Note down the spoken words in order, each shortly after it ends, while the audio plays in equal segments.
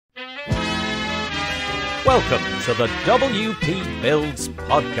Welcome to the WP Builds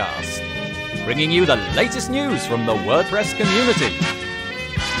podcast, bringing you the latest news from the WordPress community.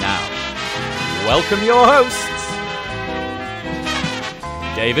 Now, welcome your hosts,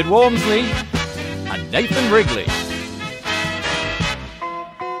 David Wormsley and Nathan Wrigley.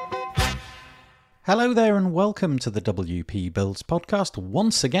 Hello there and welcome to the WP Builds podcast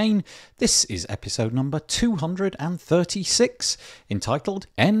once again. This is episode number 236, entitled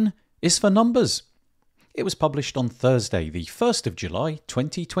N is for Numbers. It was published on Thursday, the 1st of July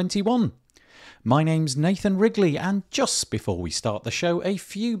 2021. My name's Nathan Wrigley, and just before we start the show, a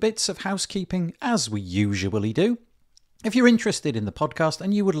few bits of housekeeping as we usually do. If you're interested in the podcast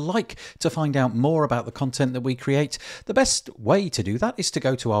and you would like to find out more about the content that we create, the best way to do that is to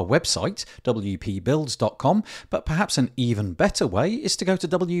go to our website, wpbuilds.com, but perhaps an even better way is to go to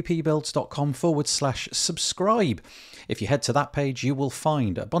wpbuilds.com/subscribe. If you head to that page, you will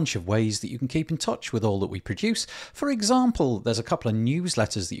find a bunch of ways that you can keep in touch with all that we produce. For example, there's a couple of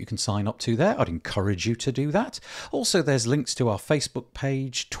newsletters that you can sign up to there. I'd encourage you to do that. Also, there's links to our Facebook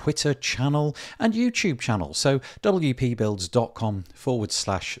page, Twitter channel, and YouTube channel. So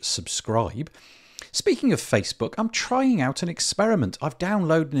wpbuilds.com/subscribe. Speaking of Facebook, I'm trying out an experiment. I've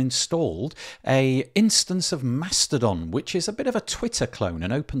downloaded and installed an instance of Mastodon, which is a bit of a Twitter clone,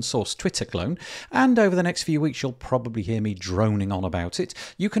 an open source Twitter clone, and over the next few weeks you'll probably hear me droning on about it.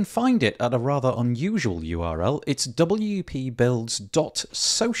 You can find it at a rather unusual URL. It's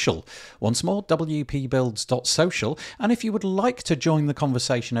wpbuilds.social. Once more, wpbuilds.social, and if you would like to join the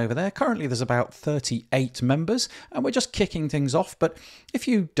conversation over there, currently there's about 38 members, and we're just kicking things off, but if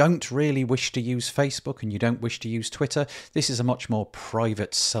you don't really wish to use Facebook and you don't wish to use Twitter, this is a much more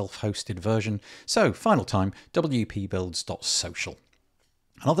private, self-hosted version. So, final time, wpbuilds.social.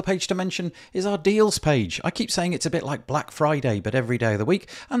 Another page to mention is our deals page. I keep saying it's a bit like Black Friday, but every day of the week,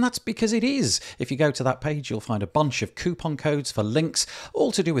 and that's because it is. If you go to that page, you'll find a bunch of coupon codes for links,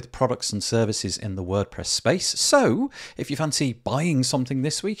 all to do with products and services in the WordPress space. So, if you fancy buying something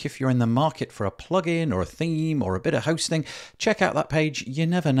this week, if you're in the market for a plugin or a theme or a bit of hosting, check out that page. You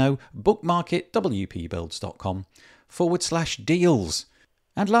never know. Bookmark it, wpbuilds.com/deals.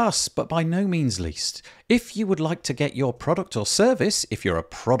 And last, but by no means least, if you would like to get your product or service, if you're a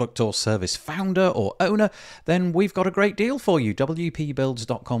product or service founder or owner, then we've got a great deal for you.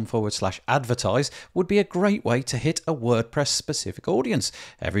 wpbuilds.com/advertise would be a great way to hit a WordPress specific audience.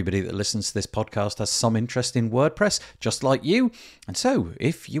 Everybody that listens to this podcast has some interest in WordPress, just like you. And so,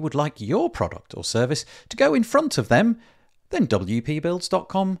 if you would like your product or service to go in front of them, then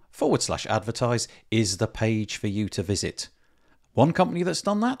wpbuilds.com/advertise is the page for you to visit. One company that's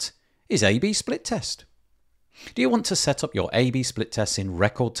done that is A/B Split Test. Do you want to set up your A/B Split Tests in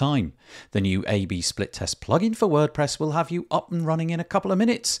record time? The new A/B Split Test plugin for WordPress will have you up and running in a couple of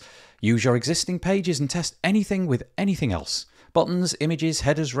minutes. Use your existing pages and test anything with anything else. Buttons, images,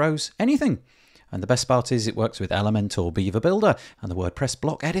 headers, rows, anything. And the best part is it works with Elementor, Beaver Builder, and the WordPress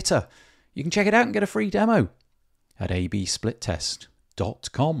block editor. You can check it out and get a free demo at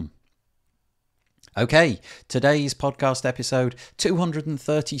absplittest.com. Okay, today's podcast episode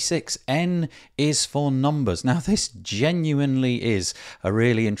 236, N is for Numbers. Now, this genuinely is a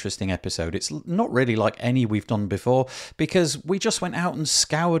really interesting episode. It's not really like any we've done before because we just went out and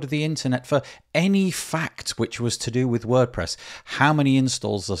scoured the internet for any fact which was to do with WordPress. How many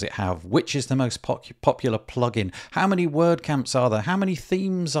installs does it have? Which is the most popular plugin? How many WordCamps are there? How many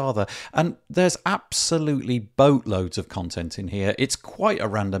themes are there? And there's absolutely boatloads of content in here. It's quite a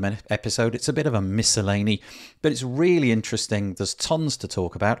random episode. It's a bit of a miscellany, but it's really interesting. There's tons to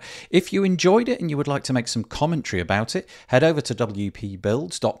talk about. If you enjoyed it and you would like to make some commentary about it, head over to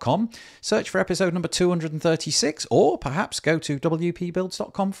wpbuilds.com, search for episode number 236, or perhaps go to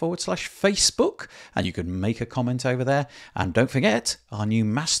wpbuilds.com/Facebook and you can make a comment over there. And don't forget our new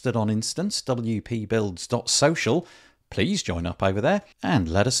Mastodon instance, wpbuilds.social. Please join up over there and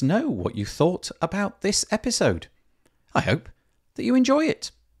let us know what you thought about this episode. I hope that you enjoy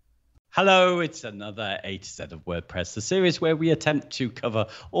it. Hello, it's another A to Z of WordPress, the series where we attempt to cover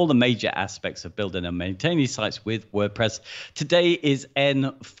all the major aspects of building and maintaining sites with WordPress. Today is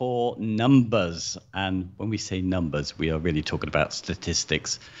N for numbers. And when we say numbers, we are really talking about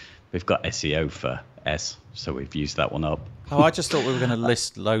statistics. We've got SEO for S, so we've used that one up. Oh, I just thought we were going to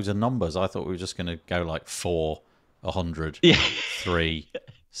list loads of numbers. I thought we were just going to go like 4, 100, 3,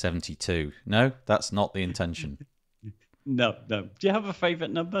 72. No, that's not the intention. No. Do you have a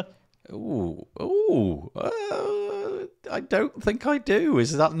favorite number? I don't think I do.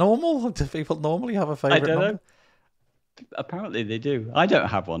 Is that normal? Do people normally have a favorite number? I don't know. Apparently they do. I don't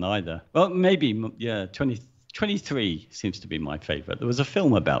have one either. Well, maybe, 20, 23 seems to be my favorite. There was a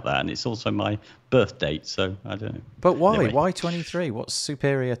film about that, and it's also my birth date, so I don't know. But why? Anyway. Why 23? What's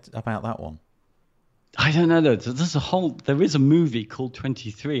superior about that one? I don't know. There is a movie called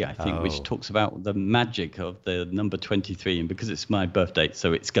 23, I think, which talks about the magic of the number 23, and because it's my birth date,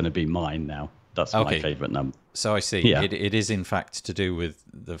 so it's going to be mine now. That's my favorite number. So I see. Yeah. It is in fact to do with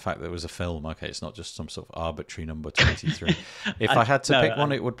the fact that it was a film. Okay, it's not just some sort of arbitrary number 23. If I had to pick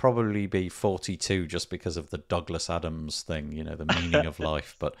one, it would probably be 42, just because of the Douglas Adams thing, you know, the meaning of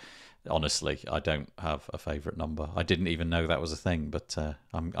life. But honestly, I don't have a favourite number. I didn't even know that was a thing, but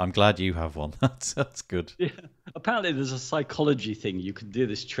I'm glad you have one. That's good. Yeah. Apparently, there's a psychology thing. You can do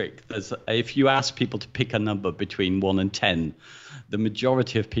this trick. If you ask people to pick a number between 1 and 10, the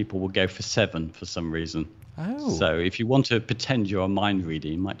majority of people will go for 7 for some reason. Oh. So if you want to pretend you're a mind reader,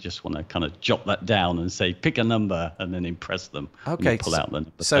 you might just want to kind of jot that down and say, pick a number, and then impress them. Okay. Pull out the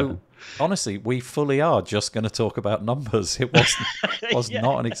number so 7. honestly, we fully are just going to talk about numbers. It was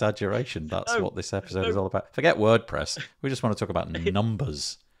not an exaggeration. That's what this episode is all about. Forget WordPress. We just want to talk about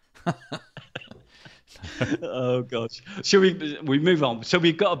numbers. Oh gosh, shall we move on? So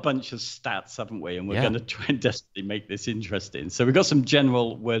we've got a bunch of stats, haven't we? And we're going to try and desperately make this interesting. So we've got some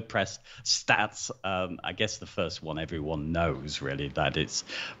general WordPress stats. I guess the first one everyone knows, really, that it's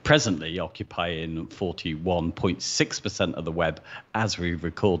presently occupying 41.6% of the web as we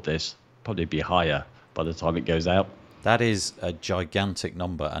record this. Probably be higher by the time it goes out. That is a gigantic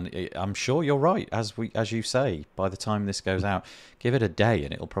number, and I'm sure you're right. As you say, by the time this goes out, give it a day,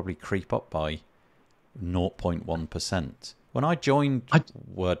 and it'll probably creep up by 0.1%. When I joined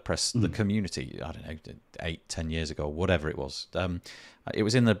WordPress, the community, I don't know, 8-10 years ago, whatever it was in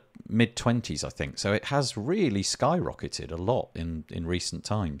the mid-20s, I think. So it has really skyrocketed a lot in recent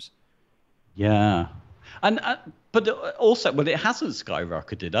times. Yeah. But also, well, it hasn't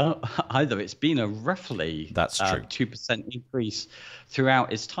skyrocketed either. It's been a roughly 2% increase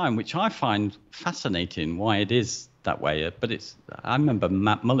throughout its time, which I find fascinating why it is that way. But I remember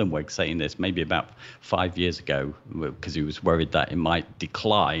Matt Mullenweg saying this maybe about 5 years ago, because he was worried that it might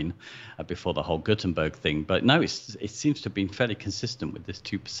decline before the whole Gutenberg thing. But no, it seems to have been fairly consistent with this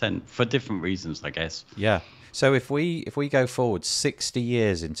 2% for different reasons, I guess. Yeah. So if we go forward 60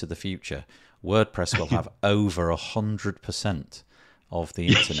 years into the future, WordPress will have over 100% of the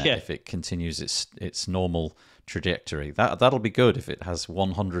internet if it continues its normal trajectory. That'll be good if it has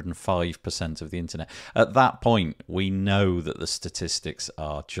 105% of the internet. At that point, we know that the statistics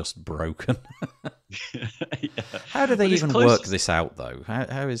are just broken. How do they even work this out, though?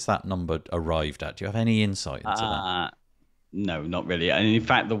 How is that number arrived at? Do you have any insight into that? No, not really. And in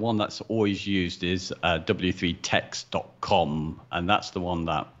fact, the one that's always used is w3text.com, and that's the one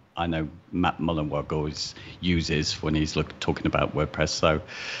that I know Matt Mullenweg always uses when he's talking about WordPress. So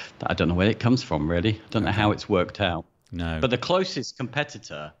I don't know where it comes from, really. I don't know how it's worked out. No. But the closest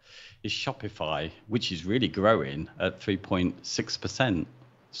competitor is Shopify, which is really growing at 3.6%.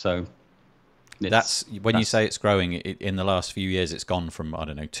 So that's when you say it's growing, in the last few years, it's gone from,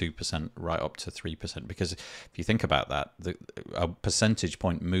 2% right up to 3%. Because if you think about that, a percentage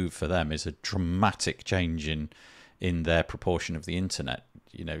point move for them is a dramatic change in their proportion of the internet.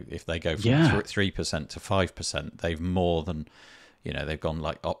 You know, if they go from 3% to 5%, they've more than, they've gone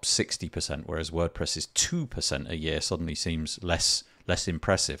like up 60%, whereas WordPress is 2% a year suddenly seems less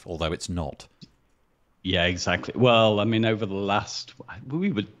impressive, although it's not. Yeah, exactly. Well, I mean, over the last,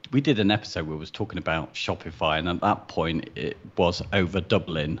 we did an episode where we was talking about Shopify, and at that point it was over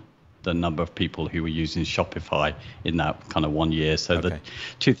doubling the number of people who were using Shopify in that kind of 1 year. So the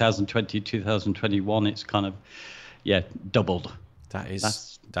 2020, 2021, it's kind of, doubled.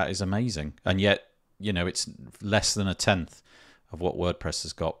 That is amazing. And yet, it's less than a tenth of what WordPress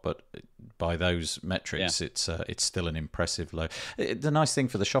has got, but by those metrics, it's still an impressive low. The nice thing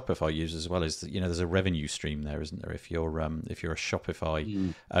for the Shopify users as well is that there's a revenue stream there, isn't there? If you're a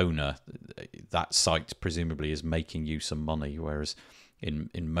Shopify owner, that site presumably is making you some money, whereas in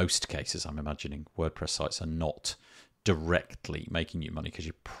most cases, I'm imagining WordPress sites are not directly making you money because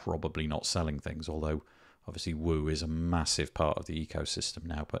you're probably not selling things, although obviously Woo is a massive part of the ecosystem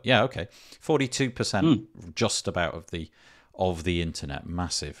now. But 42% just about of the internet.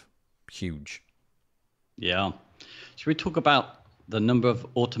 Massive. Huge. Yeah. Should we talk about the number of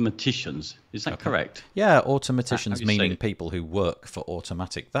automaticians? Is that correct? Yeah, automaticians meaning people who work for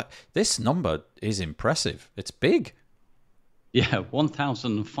Automatic. This number is impressive. It's big. Yeah,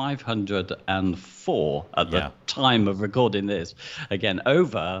 1,504 at the time of recording this. Again,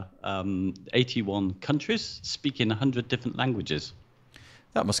 over 81 countries speaking 100 different languages.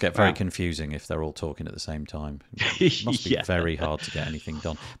 That must get very confusing if they're all talking at the same time. It must be very hard to get anything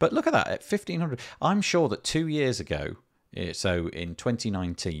done. But look at that, at 1,500. I'm sure that 2 years ago, so in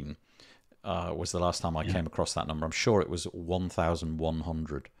 2019, was the last time I came across that number. I'm sure it was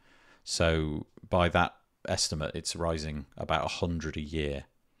 1,100. So by that estimate, it's rising about 100 a year.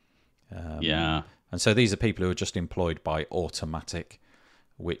 And so these are people who are just employed by Automatic,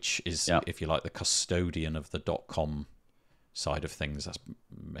 which is, if you like, the custodian of the .com side of things. That's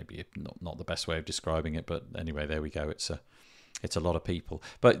maybe not the best way of describing it, but anyway, there we go. It's a lot of people,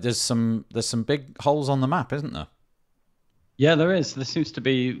 but there's some big holes on the map, isn't there? Yeah, there is. There seems to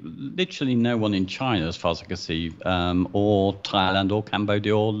be literally no one in China, as far as I can see, or Thailand, or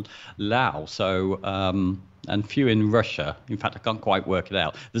Cambodia, or Laos. So, and few in Russia. In fact, I can't quite work it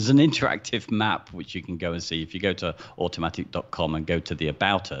out. There's an interactive map which you can go and see. If you go to automatic.com and go to the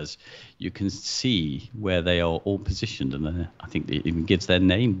About Us, you can see where they are all positioned, and I think it even gives their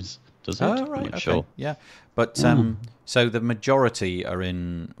names. Does it? Oh, right. Okay. Sure. Yeah. But so the majority are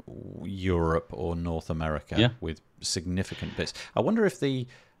in Europe or North America with significant bits. I wonder if the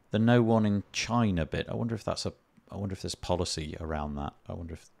no one in China bit, I wonder if there's policy around that. I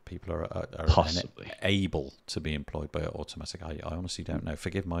wonder if people are able to be employed by Automatic. I honestly don't know.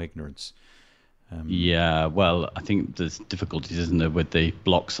 Forgive my ignorance. Well, I think there's difficulties, isn't there, with the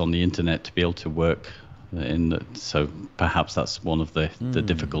blocks on the internet to be able to work so perhaps that's one of the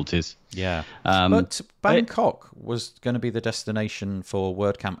difficulties. Yeah. But Bangkok was going to be the destination for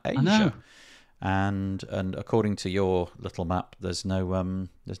WordCamp Asia. I know. And according to your little map, there's nobody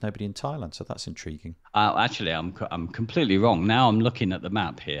in Thailand, so that's intriguing. Actually, I'm completely wrong. Now I'm looking at the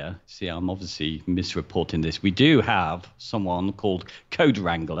map here. See, I'm obviously misreporting this. We do have someone called Code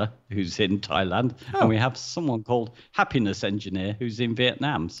Wrangler who's in Thailand, and we have someone called Happiness Engineer who's in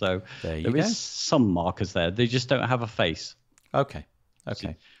Vietnam. So there is some markers there. They just don't have a face. Okay.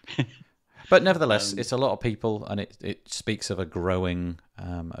 But nevertheless, it's a lot of people, and it speaks of a growing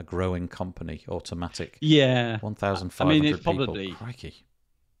company, Automatic. Yeah, 1,500 it's probably, people. Crikey.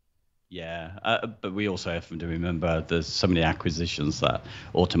 Yeah, but we also have to remember there's so many acquisitions that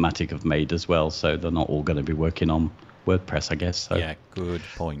Automatic have made as well, so they're not all going to be working on WordPress, I guess. So. Yeah, good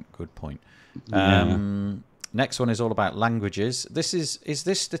point. Next one is all about languages. Is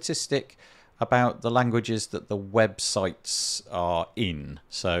this statistic about the languages that the websites are in?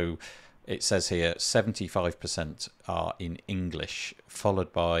 So it says here 75% are in English,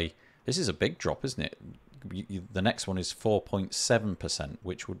 followed by, this is a big drop, isn't it? The next one is 4.7%,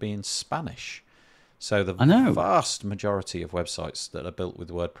 which would be in Spanish. So the vast majority of websites that are built with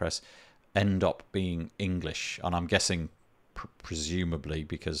WordPress end up being English. And I'm guessing, presumably,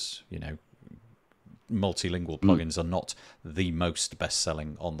 because, multilingual plugins are not the most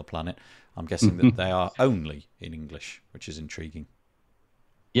best-selling on the planet, I'm guessing that they are only in English, which is intriguing.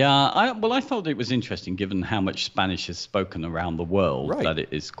 Yeah, I thought it was interesting, given how much Spanish is spoken around the world, that it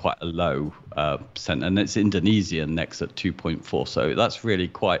is quite a low percent, and it's Indonesian next at 2.4. So that's really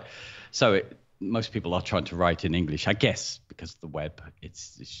quite. So most people are trying to write in English, I guess, because the web,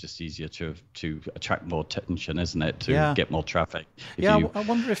 it's just easier to attract more attention, isn't it? To get more traffic. I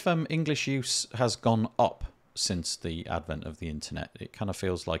wonder if English use has gone up since the advent of the internet. It kind of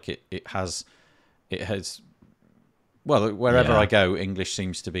feels like it has. Well, wherever I go, English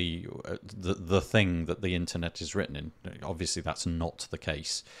seems to be the thing that the internet is written in. Obviously, that's not the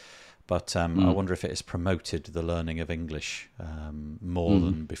case. But I wonder if it has promoted the learning of English more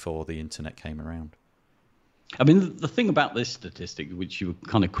than before the internet came around. I mean, the thing about this statistic, which you were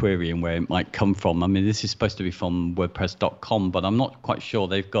kind of querying where it might come from, I mean, this is supposed to be from WordPress.com, but I'm not quite sure.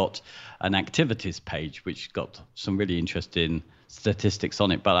 They've got an activities page, which got some really interesting statistics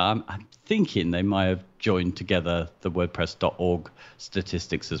on it, but I'm thinking they might have joined together the WordPress.org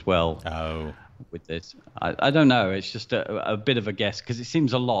statistics as well. With this, I don't know. It's just a bit of a guess, because it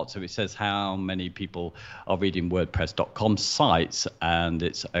seems a lot. So it says how many people are reading WordPress.com sites, and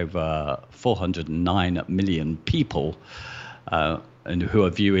it's over 409 million people, and who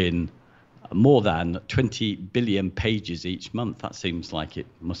are viewing more than 20 billion pages each month. That seems like it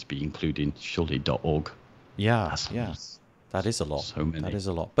must be including surely .org. Yeah, that is a lot. So many. That is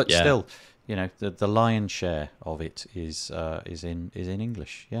a lot. But still, the lion's share of it is in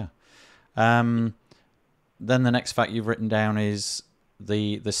English. Yeah. Then the next fact you've written down is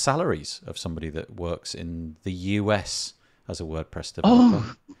the salaries of somebody that works in the US as a WordPress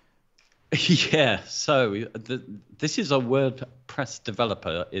developer. Yeah, so this is a WordPress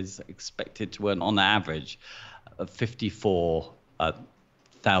developer is expected to earn on average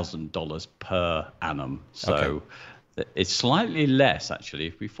 $54,000 per annum. So it's slightly less, actually,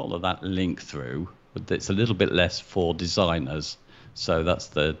 if we follow that link through. It's a little bit less for designers. So that's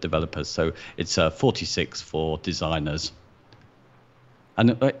the developers. So it's 46 for designers.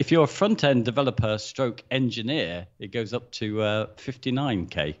 And if you're a front-end developer stroke engineer, it goes up to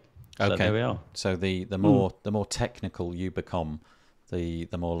 59K. So Okay. there we are. So the more technical you become, the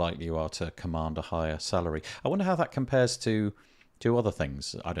more likely you are to command a higher salary. I wonder how that compares to other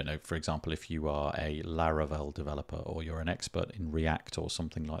things. I don't know, for example, if you are a Laravel developer or you're an expert in React or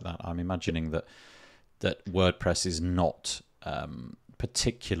something like that. I'm imagining that WordPress is not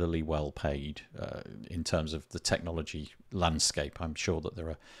particularly well paid in terms of the technology landscape. I'm sure that there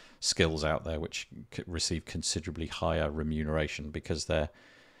are skills out there which receive considerably higher remuneration because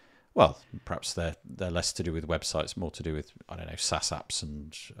perhaps they're less to do with websites, more to do with, I don't know, SaaS apps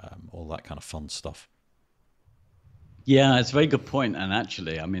and all that kind of fun stuff. Yeah, it's a very good point. And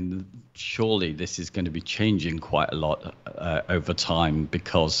actually, I mean, surely this is going to be changing quite a lot over time,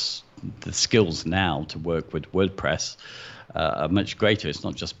 because the skills now to work with WordPress are much greater. It's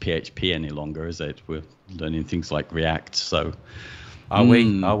not just PHP any longer, is it? We're learning things like React. So are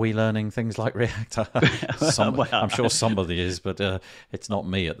we learning things like React? I'm sure somebody is, but it's not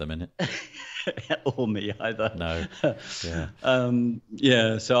me at the minute. Or me either. No.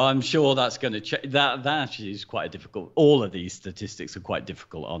 Yeah. So I'm sure that's going to change. That actually is quite difficult. All of these statistics are quite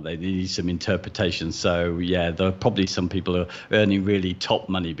difficult, aren't they? They need some interpretation. So yeah, there are probably some people who are earning really top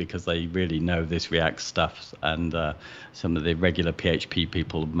money because they really know this React stuff, and some of the regular PHP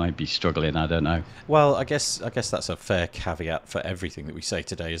people might be struggling. I don't know. Well, I guess that's a fair caveat for everything that we say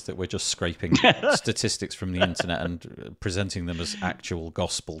today, is that we're just scraping statistics from the internet and presenting them as actual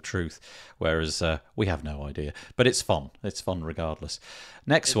gospel truth. Whereas we have no idea. But it's fun. It's fun regardless.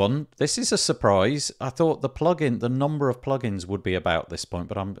 Next one. This is a surprise. I thought the number of plugins would be about this point,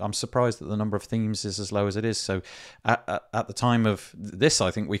 but I'm surprised that the number of themes is as low as it is. So at the time of this, I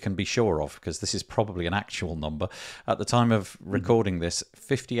think we can be sure of, because this is probably an actual number. At the time of recording this,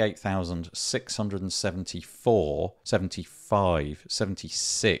 58,674, 75,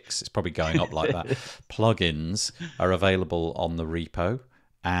 76, it's probably going up like that, plugins are available on the repo,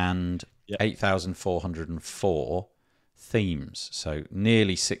 and 8,404 themes. So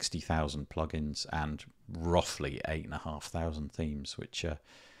nearly 60,000 plugins and roughly 8,500 themes, which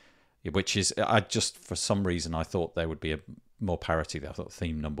is, I just, for some reason, I thought there would be a more parity there. I thought the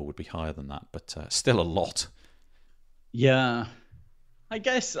theme number would be higher than that, but still a lot. Yeah. I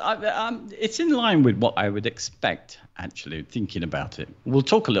guess it's in line with what I would expect, actually, thinking about it. We'll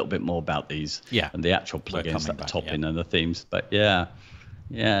talk a little bit more about these and the actual plugins that are topping and the themes. But yeah,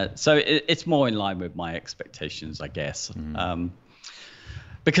 so it's more in line with my expectations, I guess.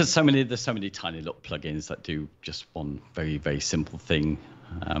 Because there's so many tiny little plugins that do just one very, very simple thing,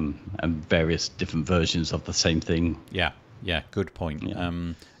 and various different versions of the same thing. Yeah, good point.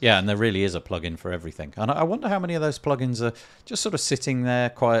 And there really is a plugin for everything. And I wonder how many of those plugins are just sort of sitting there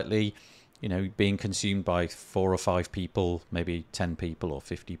quietly, being consumed by 4 or 5 people, maybe 10 people or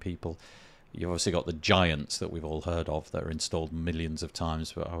 50 people. You've obviously got the giants that we've all heard of that are installed millions of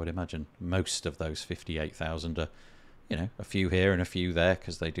times, but I would imagine most of those 58,000 are, a few here and a few there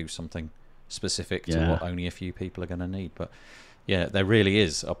because they do something specific to what only a few people are going to need. But yeah, there really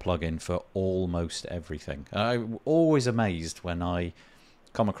is a plugin for almost everything. I'm always amazed when I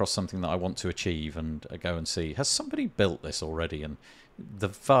come across something that I want to achieve and I go and see, has somebody built this already? And the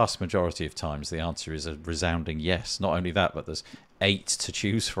vast majority of times the answer is a resounding yes. Not only that, but there's 8 to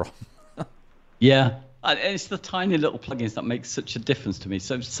choose from. Yeah, it's the tiny little plugins that make such a difference to me.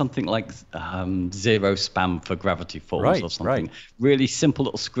 So something like zero spam for Gravity Falls or something. Really simple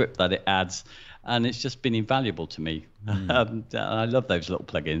little script that it adds. And it's just been invaluable to me. I love those little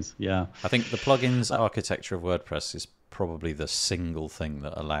plugins. Yeah. I think the plugins architecture of WordPress is probably the single thing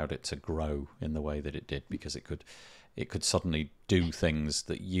that allowed it to grow in the way that it did, because it could suddenly do things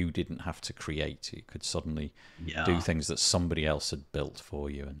that you didn't have to create. It could suddenly do things that somebody else had built for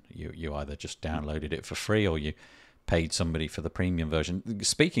you, and you either just downloaded it for free or you paid somebody for the premium version.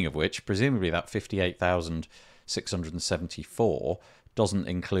 Speaking of which, presumably that 58,674 doesn't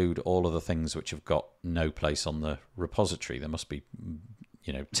include all of the things which have got no place on the repository. There must be,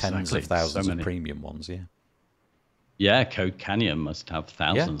 tens of thousands of premium ones. Yeah, Code Canyon must have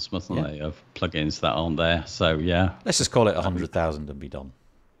thousands, mustn't they, of plugins that aren't there. So yeah, let's just call it 100,000 and be done.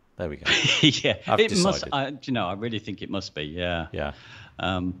 There we go. It must. I really think it must be. Yeah.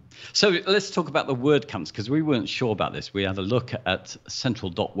 So let's talk about the WordCamps, because we weren't sure about this. We had a look at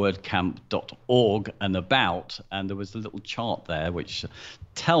central.wordcamp.org and there was a little chart there which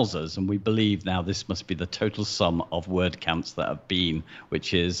tells us, and we believe now this must be the total sum of WordCamps that have been,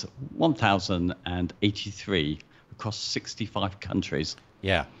 which is 1,083 across 65 countries.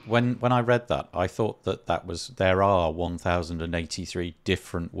 Yeah, when I read that, I thought there are 1,083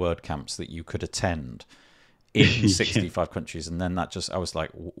 different WordCamps that you could attend in 65 countries, and then I was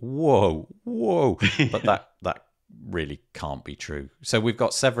like, whoa, but that really can't be true. So we've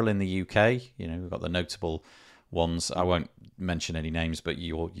got several in the UK. We've got the notable ones. I won't mention any names, but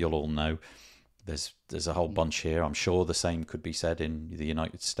you'll all know. There's a whole bunch here. I'm sure the same could be said in the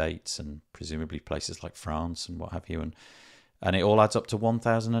United States and presumably places like France and what have you. And it all adds up to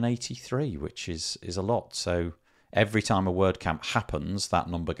 1,083, which is a lot. So every time a WordCamp happens, that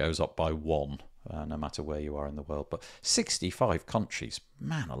number goes up by one, no matter where you are in the world. But 65 countries,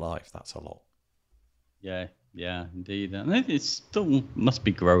 man alive, that's a lot. Yeah, indeed. And it still must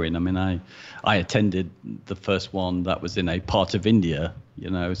be growing. I mean, I attended the first one that was in a part of India,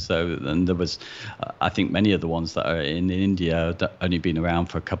 so then there was, I think many of the ones that are in India that only been around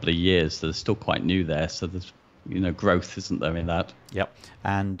for a couple of years, so they're still quite new there. So there's, growth, isn't there, in that? Yep.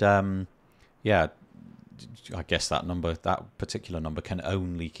 And I guess that particular number can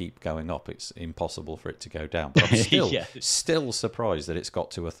only keep going up. It's impossible for it to go down. But I'm still surprised that it's got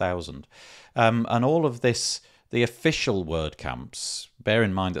to 1,000. And all of this, the official WordCamps, bear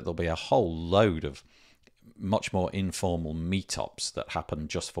in mind that there'll be a whole load of much more informal meetups that happen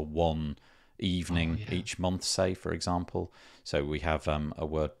just for one evening each month, say, for example. So we have a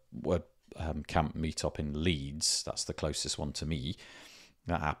WordCamp meetup in Leeds. That's the closest one to me.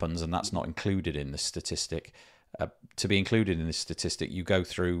 That happens, and that's not included in this statistic. To be included in this statistic, you go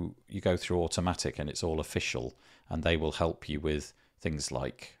through Automatic, and it's all official, and they will help you with things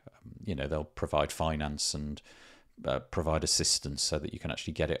like, they'll provide finance and provide assistance so that you can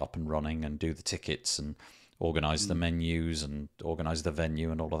actually get it up and running and do the tickets and organise the menus and organise the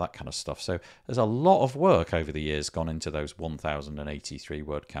venue and all of that kind of stuff. So there's a lot of work over the years gone into those 1,083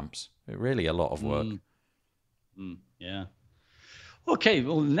 WordCamps. Really a lot of work. Yeah. Okay,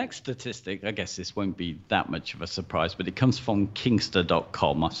 well, next statistic, I guess this won't be that much of a surprise, but it comes from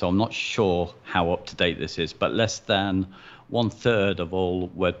Kingster.com, so I'm not sure how up-to-date this is, but less than 1/3 of all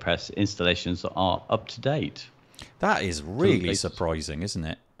WordPress installations are up-to-date. That is really surprising, isn't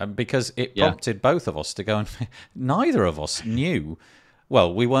it? Because it prompted both of us to go and... Neither of us knew...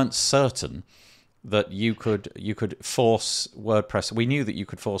 Well, we weren't certain that you could force WordPress. We knew that you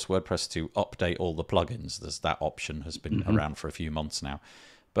could force WordPress to update all the plugins. That option has been around for a few months now.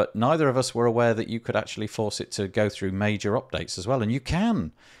 But neither of us were aware that you could actually force it to go through major updates as well. And you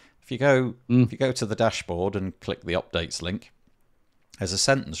can. If you go to the dashboard and click the updates link, there's a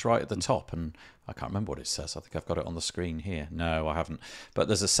sentence right at the top, and I can't remember what it says. I think I've got it on the screen here. No, I haven't. But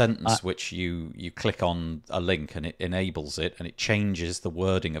there's a sentence which you click on a link and it enables it, and it changes the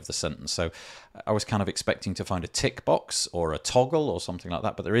wording of the sentence. So I was kind of expecting to find a tick box or a toggle or something like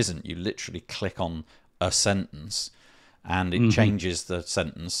that, but there isn't. You literally click on a sentence and it changes the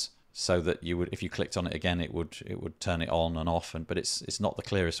sentence so that you would, if you clicked on it again, it would turn it on and off. But it's not the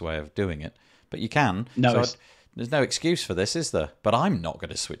clearest way of doing it. But you can. No. So there's no excuse for this, is there? But I'm not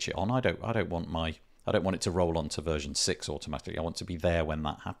going to switch it on. I don't want it to roll onto version 6 automatically. I want to be there when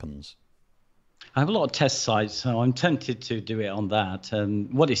that happens. I have a lot of test sites, so I'm tempted to do it on that.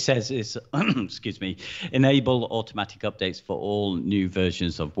 And what it says is, excuse me, enable automatic updates for all new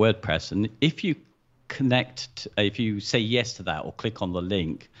versions of WordPress. And if you if you say yes to that or click on the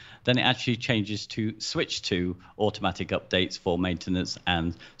link, then it actually changes to switch to automatic updates for maintenance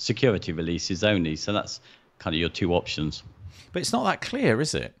and security releases only. So that's kind of your two options. But it's not that clear,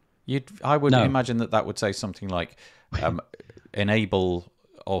 is it? I would imagine that would say something like enable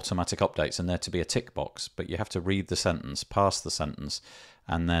automatic updates and there to be a tick box, but you have to read the sentence, pass the sentence,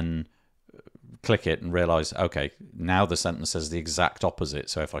 and then click it and realize, okay, now the sentence says the exact opposite,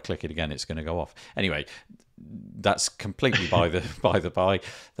 so if I click it again, it's going to go off. Anyway, that's completely by the by.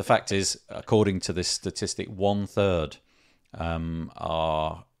 The fact is, according to this statistic, 1/3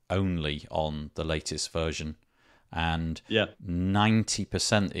 are only on the latest version, and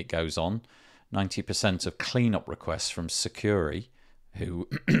 90% it goes on. 90% of cleanup requests from Securi, who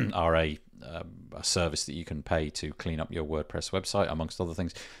are a service that you can pay to clean up your WordPress website, amongst other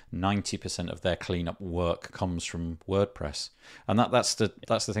things. 90% of their cleanup work comes from WordPress, and that's the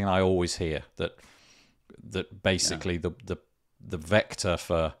thing I always hear, that basically the vector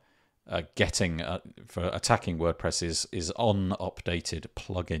for for attacking WordPress is unupdated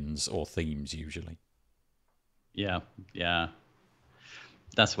plugins or themes usually. Yeah.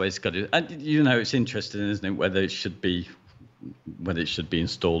 That's where it's got to. And it's interesting, isn't it, whether it should be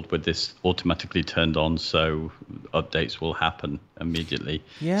installed with this automatically turned on, so updates will happen immediately.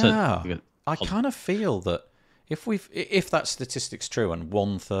 Yeah, so, I kind of feel that if that statistic's true and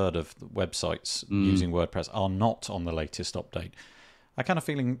 1/3 of the websites using WordPress are not on the latest update, I kind of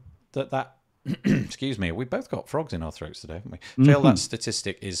feeling that excuse me, we both got frogs in our throats today, haven't we? Feel that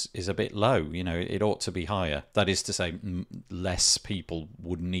statistic is a bit low. You know, it ought to be higher. That is to say, less people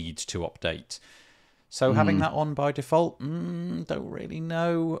would need to update. So having that on by default, don't really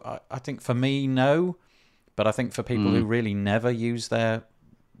know. I think for me, no. But I think for people who really never use their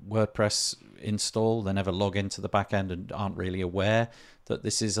WordPress install, they never log into the back end and aren't really aware that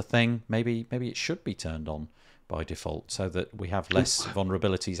this is a thing, maybe it should be turned on by default so that we have less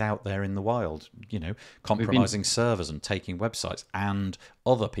vulnerabilities out there in the wild, you know, compromising servers and taking websites and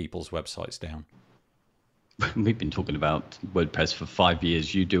other people's websites down. We've been talking about WordPress for 5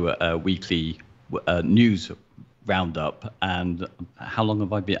 years. You do a weekly news roundup, and how long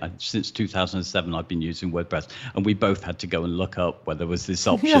have I been? Since 2007 I've been using WordPress, and we both had to go and look up whether there was this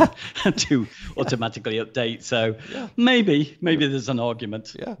option to automatically update. So maybe there's an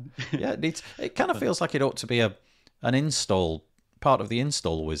argument. It kind of feels like it ought to be an install part of the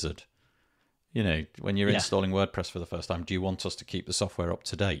install wizard. You know, when you're installing WordPress for the first time, do you want us to keep the software up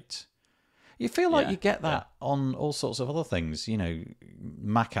to date? You feel like you get that on all sorts of other things. You know,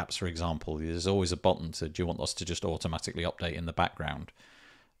 Mac apps, for example, there's always a button to, do you want us to just automatically update in the background?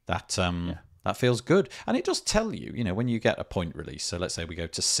 That feels good. And it does tell you, you know, when you get a point release, so let's say we go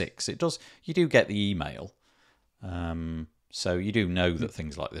to 6, you do get the email. So you do know that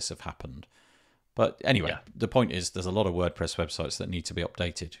things like this have happened. But anyway, the point is there's a lot of WordPress websites that need to be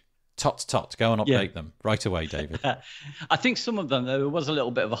updated. Tot, go and update them right away, David. I think some of them, there was a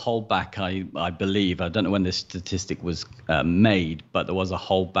little bit of a holdback, I believe. I don't know when this statistic was made, but there was a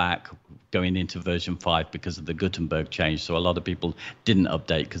holdback going into version 5 because of the Gutenberg change. So a lot of people didn't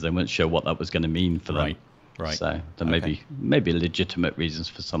update because they weren't sure what that was going to mean for them. Right. So there may be legitimate reasons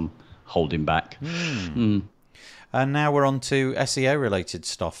for some holding back. And now we're on to SEO related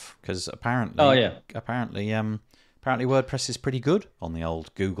stuff, because apparently WordPress is pretty good on the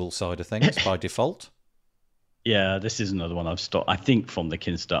old Google side of things by default. Yeah, this is another one I've stopped, I think, from the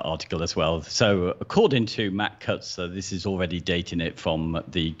Kinster article as well. So according to Matt Cutts, this is already dating it from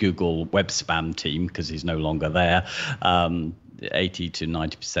the Google web spam team, because he's no longer there. 80 to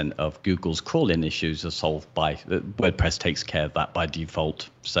 90% of Google's crawling issues are solved by WordPress takes care of that by default.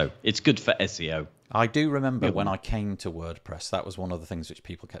 So it's good for SEO. I do remember when I came to WordPress, that was one of the things which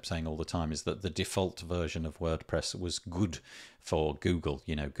people kept saying all the time, is that the default version of WordPress was good for Google.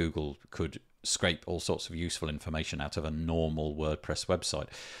 You know, Google could scrape all sorts of useful information out of a normal WordPress website.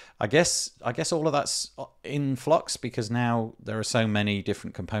 I guess all of that's in flux, because now there are so many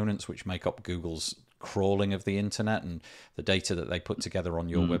different components which make up Google's crawling of the internet, and the data that they put together on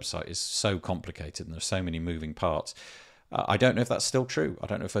your website is so complicated and there's so many moving parts. I don't know if that's still true. I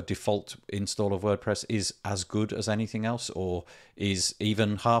don't know if a default install of WordPress is as good as anything else, or is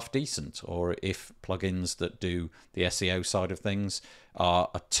even half decent, or if plugins that do the SEO side of things are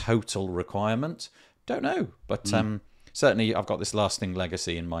a total requirement. Don't know. But certainly I've got this lasting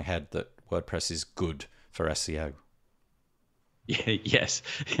legacy in my head that WordPress is good for SEO. Yes.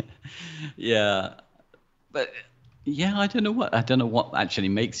 Yeah. But yeah, I don't know what actually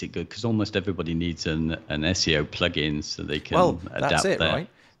makes it good, because almost everybody needs an SEO plugin so they can adapt. That's it, there. right?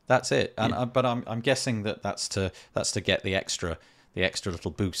 That's it. And but I'm guessing that's to get the extra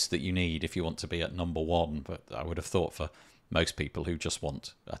little boost that you need if you want to be at number one. But I would have thought for most people who just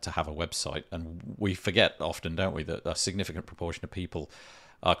want to have a website, and we forget often, don't we, that a significant proportion of people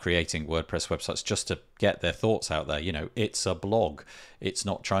are creating WordPress websites just to get their thoughts out there. You know, it's a blog. It's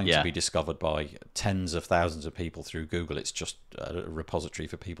not trying to be discovered by tens of thousands of people through Google. It's just a repository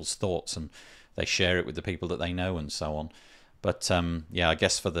for people's thoughts, and they share it with the people that they know and so on. But I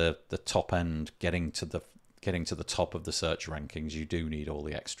guess for the top end, getting to the top of the search rankings, you do need all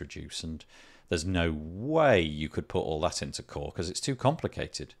the extra juice, and there's no way you could put all that into core because it's too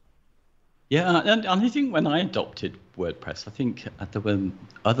complicated. Yeah, and I think when I adopted WordPress, I think there were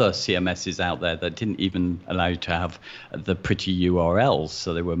other CMSs out there that didn't even allow you to have the pretty URLs,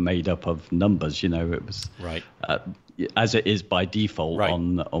 so they were made up of numbers. You know, it was right as it is by default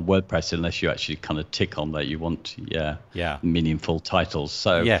on WordPress, unless you actually kind of tick on that you want meaningful titles.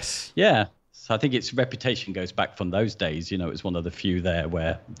 So so I think its reputation goes back from those days. You know, it's one of the few there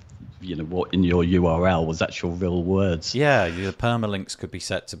where, you know, what in your URL was actual real words. Yeah, the permalinks could be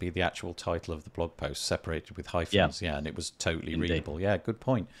set to be the actual title of the blog post, separated with hyphens. Yeah, and it was totally readable. Yeah, good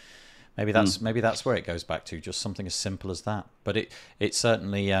point. Maybe that's where it goes back to, just something as simple as that. But it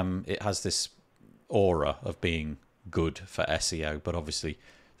certainly it has this aura of being good for SEO, but obviously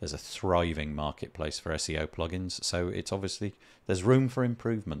there's a thriving marketplace for SEO plugins, so it's obviously there's room for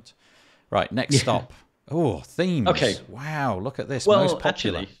improvement. Right, next stop. Oh, themes. Okay. Wow, look at this. Well, most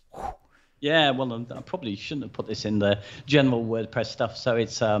popular. Actually, Yeah, well, I probably shouldn't have put this in the general WordPress stuff. So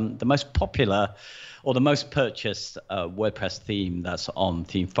it's the most popular or the most purchased WordPress theme that's on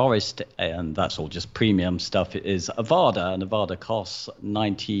Theme Forest, and that's all just premium stuff. It is Avada, and Avada costs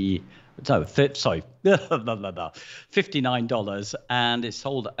 $59, and it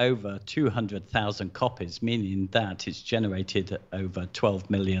sold over 200,000 copies, meaning that it's generated over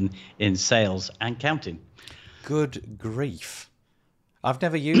 12 million in sales and counting. Good grief. I've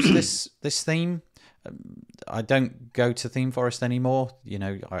never used this theme. I don't go to Theme Forest anymore. You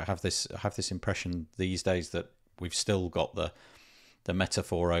know, I have this impression these days that we've still got the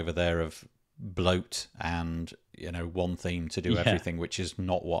metaphor over there of bloat and, you know, one theme to do everything, which is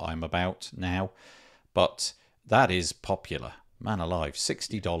not what I'm about now. But that is popular. Man alive,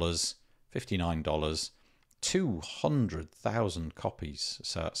 $60, $59. 200,000 copies.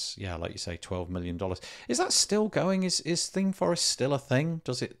 So that's, yeah, like you say, $12 million. Is that still going? Is Theme Forest still a thing?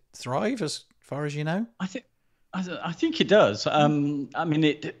 Does it thrive as far as you know? I think it does. I mean,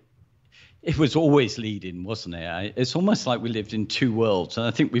 it was always leading, wasn't it? It's almost like we lived in two worlds. And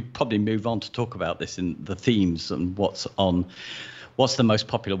I think we probably move on to talk about this in the themes and what's the most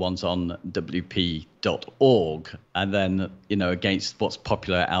popular ones on WP.org, and then, you know, against what's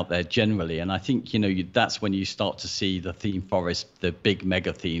popular out there generally. And I think, you know, that's when you start to see the theme forest, the big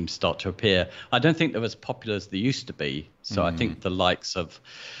mega themes start to appear. I don't think they're as popular as they used to be. So I think the likes of,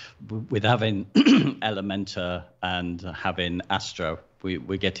 with having Elementor and having Astro,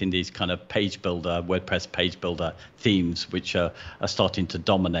 we're getting these kind of WordPress page builder themes, which are starting to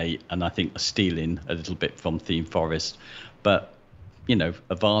dominate, and I think are stealing a little bit from Theme Forest. But, you know,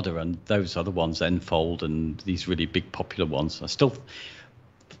 Avada and those other ones, Enfold, and these really big popular ones.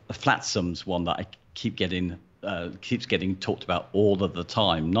 Flatsum's one that I keeps getting talked about all of the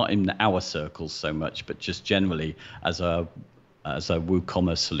time, not in our circles so much, but just generally as a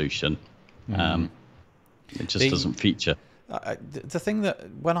WooCommerce solution. It just doesn't feature. The thing that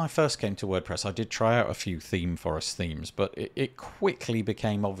when I first came to WordPress, I did try out a few Theme Forest themes, but it quickly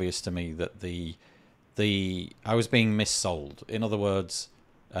became obvious to me that I was being missold. In other words,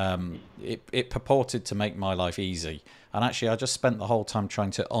 it purported to make my life easy, and actually I just spent the whole time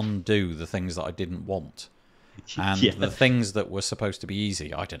trying to undo the things that I didn't want. And the things that were supposed to be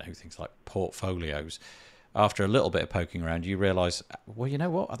easy, I don't know, things like portfolios, after a little bit of poking around, you realise, well, you know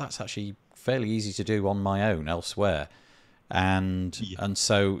what, that's actually fairly easy to do on my own elsewhere. And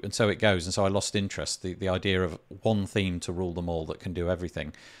so it goes. And so I lost interest. The idea of one theme to rule them all that can do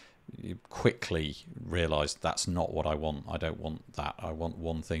everything, you quickly realised that's not what I want. I don't want that. I want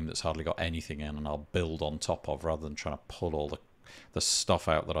one theme that's hardly got anything in, and I'll build on top of, rather than trying to pull all the stuff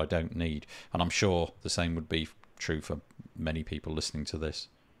out that I don't need. And I'm sure the same would be true for many people listening to this.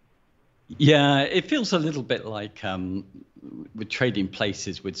 Yeah, it feels a little bit like with trading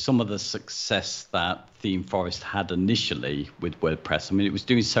places with some of the success that Theme Forest had initially with WordPress. I mean, it was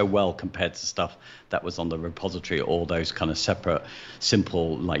doing so well compared to stuff that was on the repository, all those kind of separate,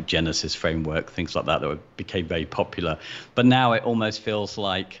 simple, like Genesis framework, things like that became very popular. But now it almost feels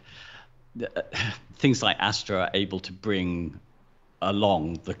like things like Astra are able to bring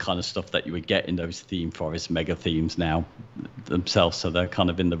along the kind of stuff that you would get in those Theme Forest mega themes now themselves. So they're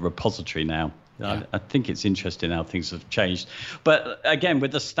kind of in the repository now. Yeah. I think it's interesting how things have changed. But again,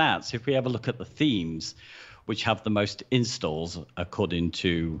 with the stats, if we have a look at the themes which have the most installs according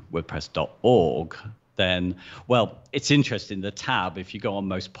to WordPress.org, then, well, it's interesting. The tab, if you go on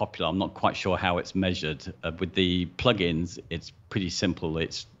most popular, I'm not quite sure how it's measured. With the plugins, it's pretty simple.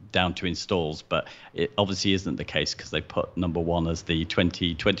 It's down to installs, but it obviously isn't the case because they put number one as the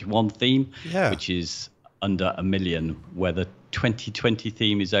 2021 theme, which is under 1 million, where the 2020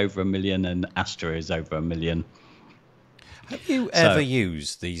 theme is over 1 million and Astra is over 1 million. Have you ever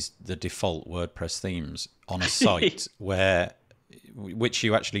used the default WordPress themes on a site which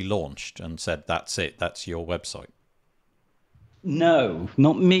you actually launched and said, that's it, that's your website? No,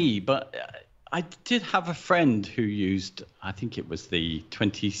 not me, but I did have a friend who used, I think it was the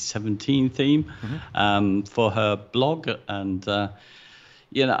 2017 theme for her blog. And,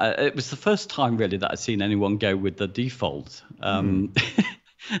 you know, it was the first time really that I'd seen anyone go with the default. I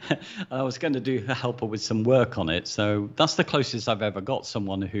was going to help her with some work on it. So that's the closest I've ever got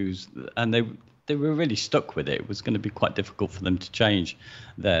someone and they were really stuck with it. It was going to be quite difficult for them to change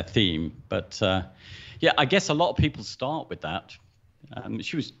their theme. But yeah, I guess a lot of people start with that.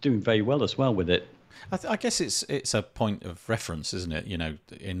 She was doing very well as well with it. I guess it's a point of reference, isn't it? You know,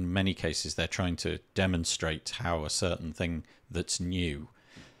 in many cases they're trying to demonstrate how a certain thing that's new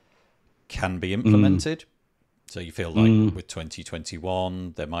can be implemented. So you feel like with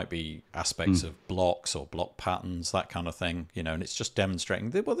 2021, there might be aspects of blocks or block patterns, that kind of thing, you know, and it's just demonstrating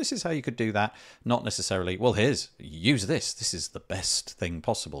that, well, this is how you could do that. Not necessarily, well, use this. This is the best thing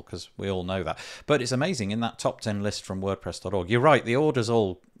possible, because we all know that. But it's amazing in that top 10 list from WordPress.org. You're right, the order's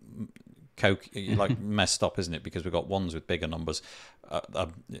all messed up, isn't it? Because we've got ones with bigger numbers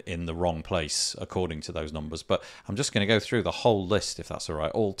in the wrong place according to those numbers. But I'm just going to go through the whole list, if that's all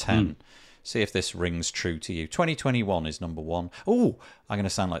right, all 10. See if this rings true to you. 2021 is number 1. Oh, I'm going to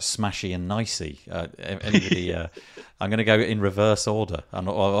sound like Smashy and Nicey. Anybody? I'm going to go in reverse order,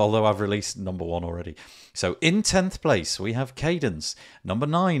 although I've released number 1 already. So in 10th place, we have Cadence. Number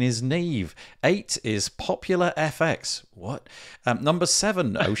 9 is Neve. 8 is Popular FX. What? Number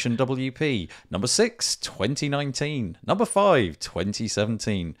 7, Ocean WP. Number 6, 2019. Number 5,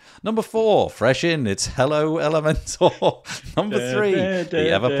 2017. Number 4, fresh in, it's Hello Elementor. Number 3, the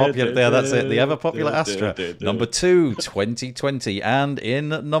ever-popular, that's it, the ever-popular Astra. Number 2, 2020. And in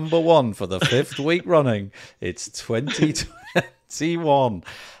number 1 for the 5th week running, it's 2021.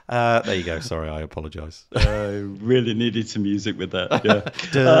 There you go. Sorry, I apologise. I really needed some music with that. Yeah.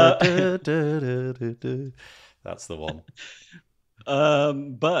 That's the one.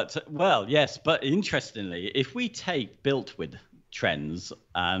 But interestingly, if we take built with trends,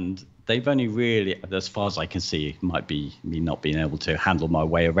 and they've only really, as far as I can see, it might be me not being able to handle my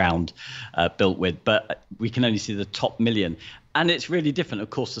way around built with, but we can only see the top million. And it's really different. Of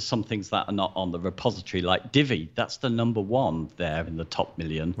course, there's some things that are not on the repository, like Divi. That's the number 1 there in the top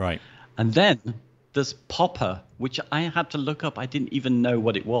million. Right. And then there's Popper, which I had to look up. I didn't even know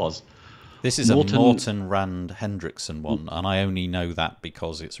what it was. This is a Morten Rand Hendrickson one, and I only know that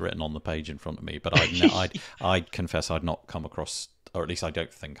because it's written on the page in front of me. But I'd confess I'd not come across, or at least I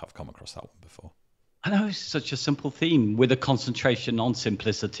don't think I've come across that one before. I know, it's such a simple theme with a concentration on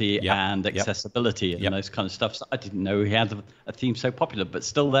simplicity and accessibility and those kind of stuff. So I didn't know he had a theme so popular, but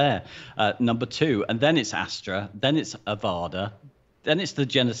still there. Number 2, and then it's Astra, then it's Avada, then it's the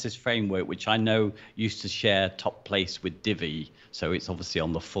Genesis framework, which I know used to share top place with Divi. So it's obviously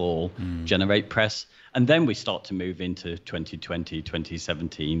on the fall, Generate Press. And then we start to move into 2020,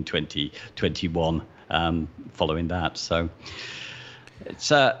 2017, 2021 following that. So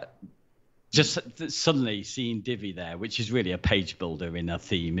it's just suddenly seeing Divi there, which is really a page builder in a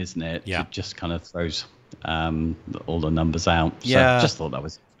theme, isn't it? Yeah. It just kind of throws all the numbers out. So Yeah. just thought that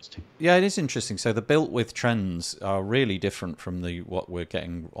was interesting. Yeah, it is interesting. So the built with trends are really different from what we're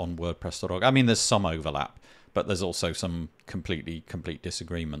getting on WordPress.org. I mean, there's some overlap, but there's also some complete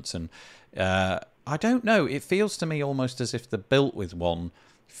disagreements. And I don't know, it feels to me almost as if the built with one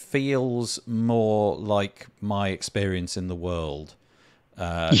feels more like my experience in the world.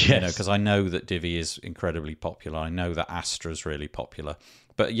 Yes. You know, because I know that Divi is incredibly popular. I know that Astra is really popular.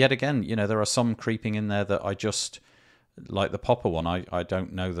 But yet again, you know, there are some creeping in there that I just, like the Popper one, I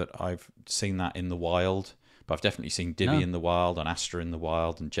don't know that I've seen that in the wild. But I've definitely seen Divi in the wild, and Astra in the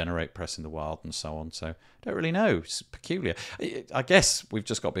wild, and Generate Press in the wild, and so on. So I don't really know. It's peculiar. I guess we've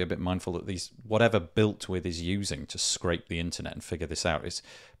just got to be a bit mindful that these, whatever built with is using to scrape the internet and figure this out, is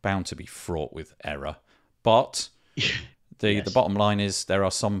bound to be fraught with error. But the bottom line is there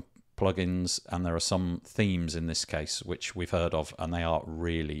are some plugins and there are some themes in this case which we've heard of, and they are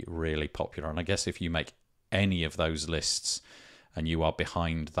really, really popular. And I guess if you make any of those lists and you are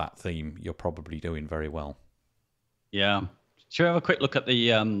behind that theme, you're probably doing very well. Yeah. Should we have a quick look at the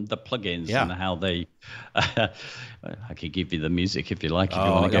plugins and how they? I could give you the music if you like. If you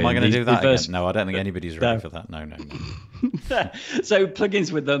want to am I going to do that reverse? again? No, I don't think anybody's ready for that. No. So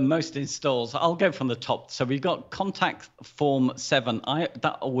plugins with the most installs. I'll go from the top. So we've got Contact Form 7.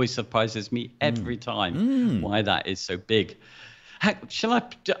 That always surprises me every time. Why that is so big. Shall I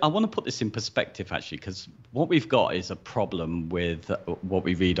want to put this in perspective, actually, because what we've got is a problem with what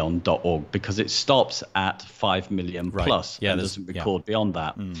we read on .org, because it stops at 5 million plus and doesn't record beyond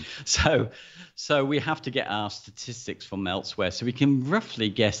that. So we have to get our statistics from elsewhere, so we can roughly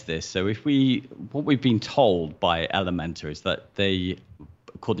guess this. So what we've been told by Elementor is that they,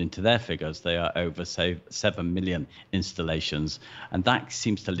 according to their figures, they are over, say, 7 million installations, and that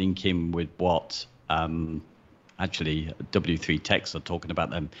seems to link in with what actually W3 Techs are talking about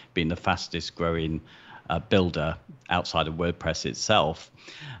them being the fastest growing builder outside of WordPress itself,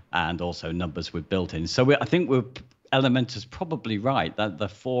 and also numbers with built-in. So I think Elementor's probably right that the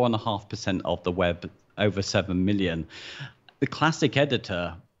 4.5% of the web over 7 million. The classic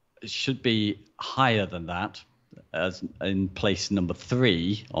editor should be higher than that, as in place number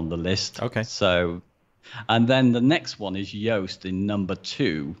 3 on the list. Okay. So, and then the next one is Yoast in number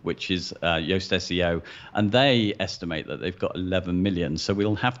 2, which is Yoast SEO, and they estimate that they've got 11 million. So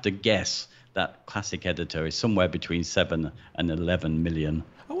we'll have to guess that classic editor is somewhere between 7 and 11 million.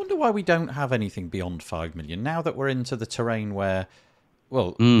 I wonder why we don't have anything beyond 5 million now that we're into the terrain where,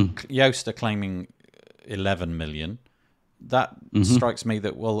 well, Yoast are claiming 11 million. That strikes me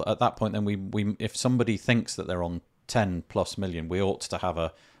that, well, at that point, then we if somebody thinks that they're on 10 plus million, we ought to have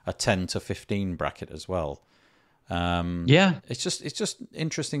a 10 to 15 bracket as well. It's just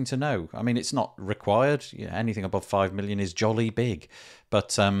interesting to know. I mean, it's not required. Anything above 5 million is jolly big,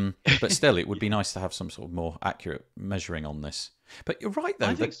 but still, it would be nice to have some sort of more accurate measuring on this. But you're right,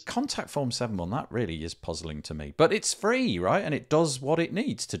 though. The contact form 7 one, that really is puzzling to me. But it's free, right? And it does what it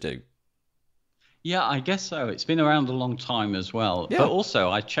needs to do. Yeah, I guess so. It's been around a long time as well. Yeah. But also,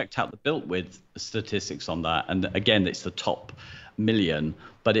 I checked out the built with statistics on that. And again, it's the top million,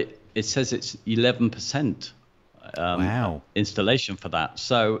 but it says it's 11% Wow. installation for that.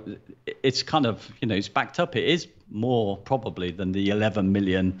 So it's kind of, it's backed up. It is more probably than the 11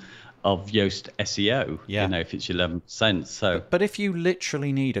 million of Yoast SEO, if it's 11%. So, but if you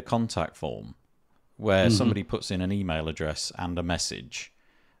literally need a contact form where somebody puts in an email address and a message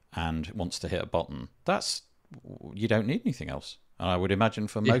and wants to hit a button, you don't need anything else. And I would imagine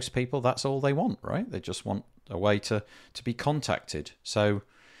for most people, that's all they want, right? They just want a way to be contacted. So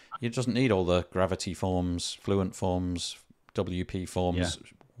it doesn't need all the Gravity forms, Fluent forms, WP forms,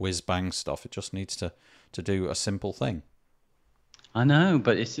 whiz-bang stuff. It just needs to do a simple thing. I know,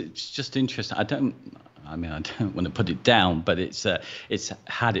 but it's just interesting. I don't want to put it down, but it's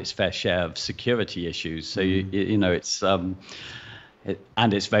had its fair share of security issues. So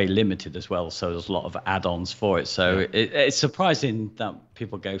and it's very limited as well. So there's a lot of add-ons for it. So it's surprising that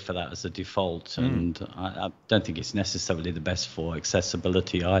people go for that as a default, and I don't think it's necessarily the best for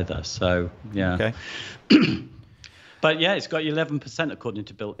accessibility either. So Okay. But it's got 11% according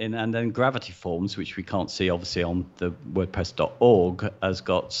to built-in, and then Gravity Forms, which we can't see obviously on the WordPress.org, has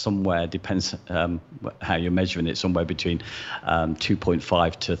got somewhere, depends how you're measuring it, somewhere between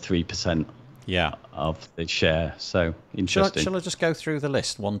 2.5 to 3% of the share. So interesting. Shall I just go through the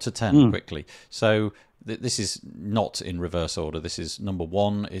list 1 to 10 quickly? So this is not in reverse order. This is number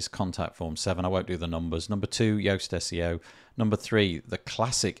 1 is contact form 7. I won't do the numbers. Number 2, Yoast SEO. Number 3, the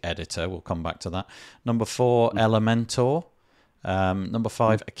classic editor. We'll come back to that. Number 4, Elementor. Number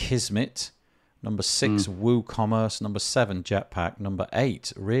 5, Akismet. Number 6, WooCommerce. Number 7, Jetpack. Number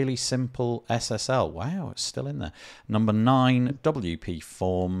 8, really simple SSL. Wow, it's still in there. Number 9, WP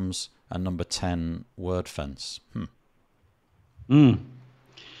Forms. And number 10, WordFence.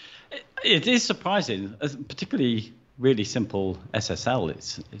 It is surprising, particularly really simple SSL.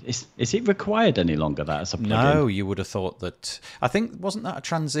 Is it required any longer, that as a plugin? No, you would have thought that. I think, wasn't that a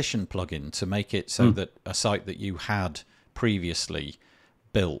transition plugin to make it so that a site that you had previously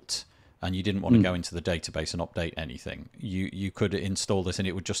built and you didn't want to go into the database and update anything, you could install this and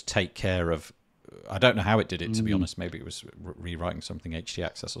it would just take care of. I don't know how it did it, to be honest. Maybe it was rewriting something,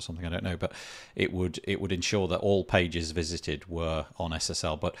 htaccess or something, I don't know. But it would ensure that all pages visited were on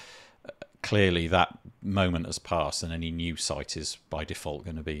SSL. But clearly that moment has passed, and any new site is by default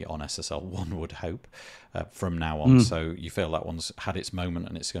going to be on SSL, one would hope, from now on. So you feel that one's had its moment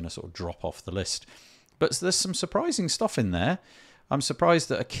and it's going to sort of drop off the list. But there's some surprising stuff in there. I'm surprised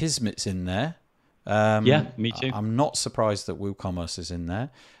that Akismet's in there. Me too. I'm not surprised that WooCommerce is in there.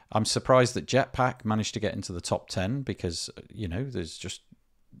 I'm surprised that Jetpack managed to get into the top 10 because, there's just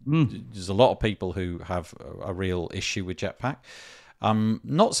there's a lot of people who have a real issue with Jetpack. I'm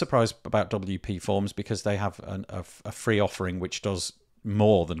not surprised about WP Forms because they have a free offering which does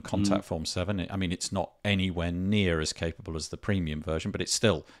more than Contact Form 7. I mean, it's not anywhere near as capable as the premium version, but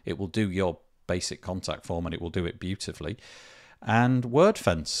it will do your basic contact form and it will do it beautifully. And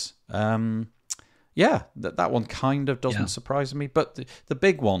WordFence. That one kind of doesn't surprise me, but the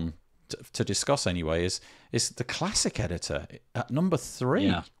big one to discuss anyway is the classic editor at number 3.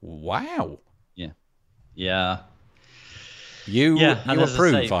 Yeah. Wow. Yeah. You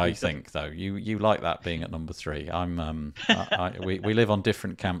approve, I think, though. You like that being at number 3. We live on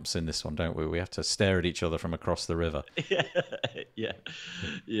different camps in this one, don't we? We have to stare at each other from across the river. Yeah.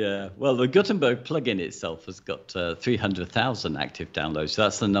 Well, the Gutenberg plugin itself has got 300,000 active downloads. So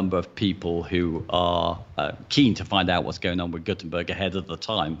that's the number of people who are keen to find out what's going on with Gutenberg ahead of the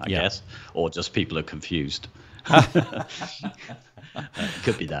time, I guess, or just people are confused.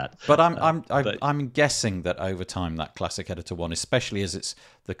 Could be that. But I'm guessing that over time that classic editor one, especially as it's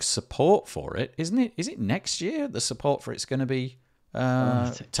the support for it, isn't it? Is it next year the support for it's going to be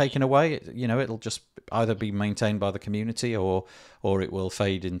taken away? It'll just either be maintained by the community or it will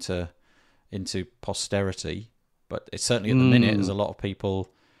fade into posterity. But it's certainly at the minute there's a lot of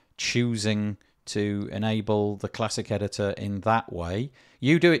people choosing to enable the classic editor in that way.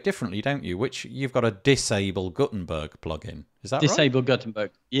 You do it differently, don't you? Which you've got a disable Gutenberg plugin. Is that right? Disable Gutenberg.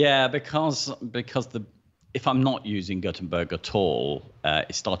 Yeah, because if I'm not using Gutenberg at all,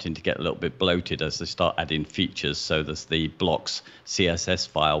 it's starting to get a little bit bloated as they start adding features. So there's the blocks CSS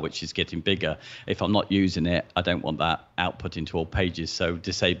file, which is getting bigger. If I'm not using it, I don't want that output into all pages. So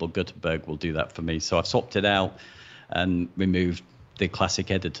disable Gutenberg will do that for me. So I've swapped it out and removed the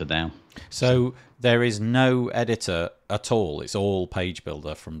classic editor now. So there is no editor at all. It's all page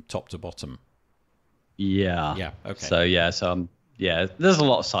builder from top to bottom. Yeah. Yeah. Okay. So there's a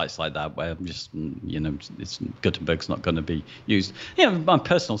lot of sites like that where I'm just, Gutenberg's not going to be used. My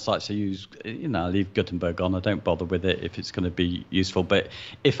personal sites I use, I leave Gutenberg on. I don't bother with it if it's going to be useful. But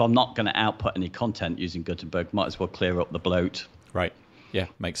if I'm not going to output any content using Gutenberg, might as well clear up the bloat. Right. Yeah,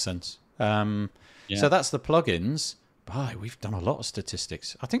 makes sense. So that's the plugins. Boy, we've done a lot of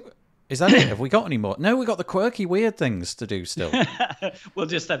statistics. I think, is that it? Have we got any more? No, we've got the quirky, weird things to do still. We'll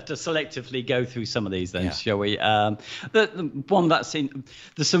just have to selectively go through some of these then, shall we? The one that's in,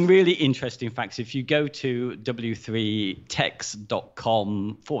 there's some really interesting facts. If you go to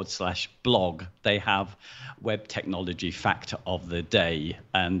w3tex.com/blog, they have web technology fact of the day.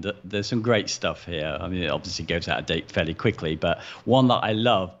 And there's some great stuff here. I mean, it obviously goes out of date fairly quickly, but one that I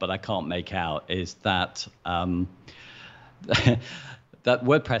love, but I can't make out, is that that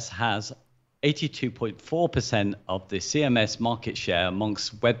WordPress has 82.4% of the CMS market share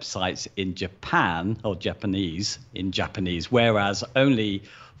amongst websites in Japan, or Japanese, whereas only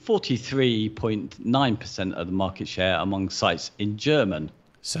 43.9% of the market share among sites in German.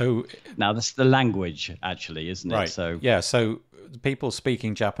 So now that's the language, actually, isn't it? Right. So so people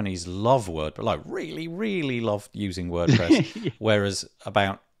speaking Japanese love WordPress, like really, really love using WordPress, whereas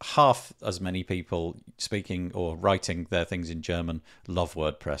about half as many people speaking or writing their things in German love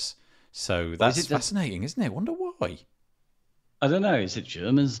WordPress. So that's fascinating, isn't it? Wonder why. I don't know. Is it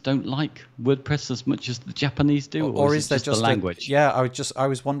Germans don't like WordPress as much as the Japanese do, or is there just the language? I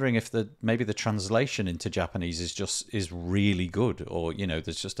was wondering if maybe the translation into Japanese is really good, or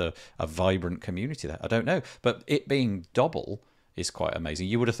there's just a vibrant community there. I don't know, but it being double is quite amazing.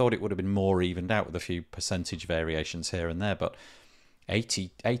 You would have thought it would have been more evened out with a few percentage variations here and there, but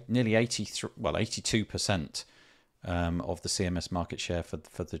nearly 82% of the CMS market share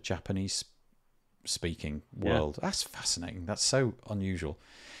for the Japanese speaking world. That's fascinating. That's so unusual.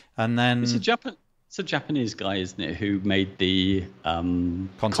 And then it's a Japanese guy, isn't it, who made the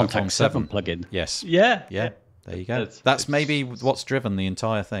Contact Form 7 plugin? Yes. Yeah. There you go. That's maybe what's driven the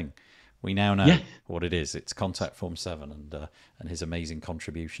entire thing. We now know what it is. It's Contact Form 7 and his amazing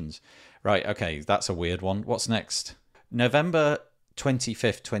contributions. Right. Okay. That's a weird one. What's next? November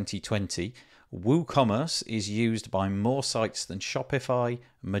 25th, 2020. WooCommerce is used by more sites than Shopify,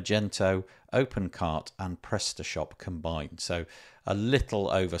 Magento, OpenCart, and PrestaShop combined. So a little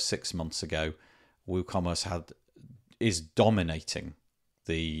over 6 months ago, WooCommerce is dominating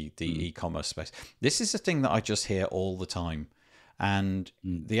the e-commerce space. This is a thing that I just hear all the time. And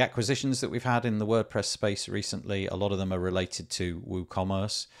the acquisitions that we've had in the WordPress space recently, a lot of them are related to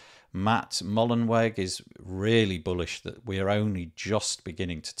WooCommerce. Matt Mullenweg is really bullish that we are only just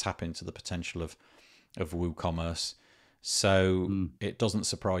beginning to tap into the potential of WooCommerce. So it doesn't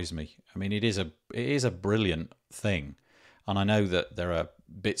surprise me. I mean, it is a brilliant thing, and I know that there are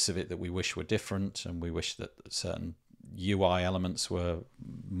bits of it that we wish were different, and we wish that certain UI elements were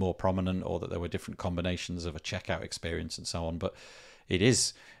more prominent, or that there were different combinations of a checkout experience and so on. But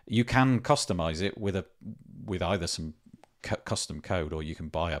you can customize it with either some custom code, or you can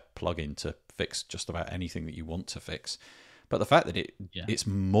buy a plugin to fix just about anything that you want to fix. But the fact that it's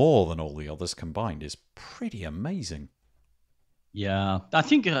more than all the others combined is pretty amazing. Yeah, I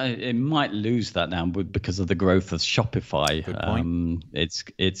think it might lose that now because of the growth of Shopify. Good point. I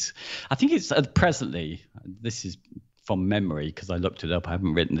think it's presently, this is from memory because I looked it up, I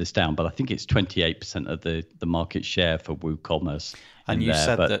haven't written this down, but I think it's 28% of the market share for WooCommerce. And you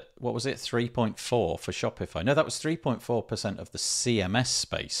said that, what was it, 3.4 for Shopify? No, that was 3.4% of the CMS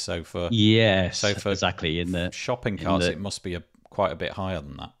space. So for exactly in the shopping carts, it must be quite a bit higher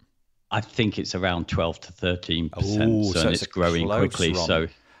than that. I think it's around 12 to 13%. So it's growing quickly. Run. So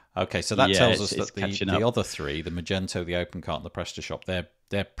okay, so that tells us that the other three, the Magento, the OpenCart, and the PrestaShop,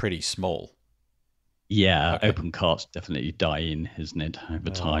 they're pretty small. Yeah, okay. OpenCart's definitely dying, isn't it, over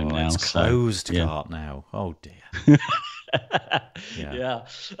time now? It's closed cart now. Oh dear. Yeah.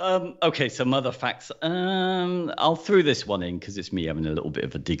 Okay, some other facts. I'll throw this one in because it's me having a little bit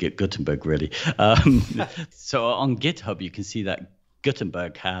of a dig at Gutenberg, really. So on GitHub, you can see that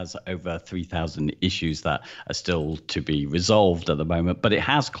Gutenberg has over 3,000 issues that are still to be resolved at the moment, but it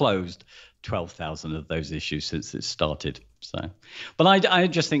has closed 12,000 of those issues since it started. So, but I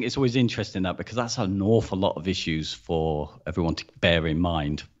just think it's always interesting that, because that's an awful lot of issues for everyone to bear in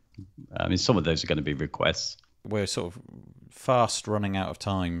mind. I mean, some of those are going to be requests. We're sort of fast running out of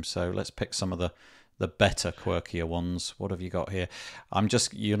time, so let's pick some of the better, quirkier ones. What have you got here?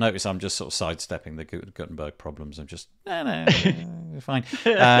 You'll notice I'm just sort of sidestepping the Gutenberg problems. I'm just, no, fine.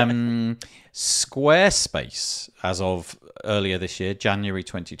 Squarespace, as of earlier this year, January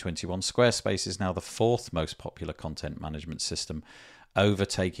 2021, Squarespace is now the 4th most popular content management system,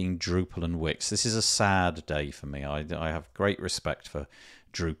 overtaking Drupal and Wix. This is a sad day for me. I have great respect for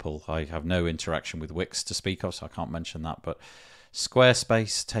Drupal. I have no interaction with Wix to speak of, so I can't mention that, but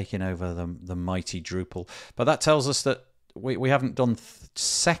Squarespace taking over the mighty Drupal. But that tells us that we haven't done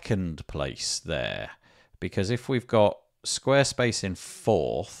second place there, because if we've got Squarespace in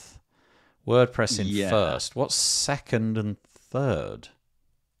 4th, WordPress in 1st, what's second and third?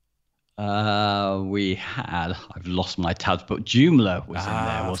 We had, I've lost my tabs, but Joomla was in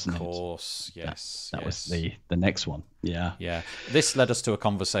there, wasn't it? Of course, yes. That was the next one. Yeah. Yeah. This led us to a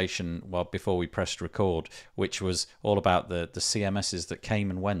conversation, well, before we pressed record, which was all about the CMSs that came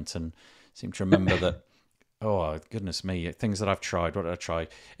and went, and I seem to remember that, oh, goodness me, things that I've tried. What did I try?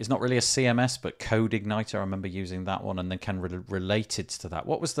 It's not really a CMS, but Code Igniter. I remember using that one, and then kind of related to that.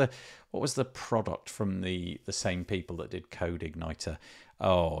 What was the product from the same people that did Code Igniter?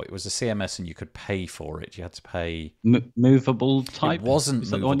 Oh, it was a CMS, and you could pay for it. You had to pay. Movable type? It wasn't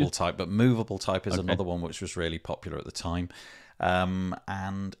movable type, but movable type is another one which was really popular at the time.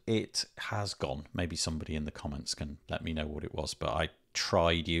 And it has gone. Maybe somebody in the comments can let me know what it was, but I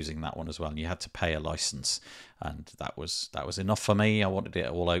tried using that one as well, and you had to pay a license, and that was enough for me. I wanted it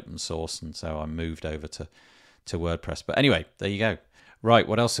all open source, and so I moved over to WordPress. But anyway, there you go. Right,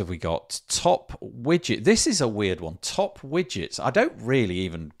 what else have we got? Top widget. This is a weird one. Top widgets. I don't really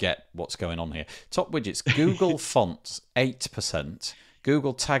even get what's going on here. Top widgets. Google Fonts, 8%.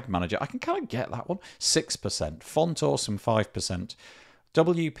 Google Tag Manager. I can kind of get that one. 6%. Font Awesome, 5%.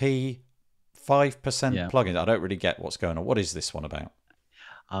 WP, 5% plugins. I don't really get what's going on. What is this one about?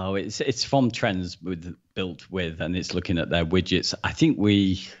 Oh, it's from Trends built with, and it's looking at their widgets. I think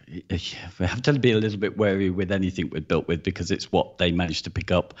we have to be a little bit wary with anything we're built with, because it's what they managed to pick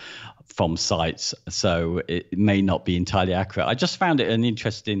up from sites. So it may not be entirely accurate. I just found it an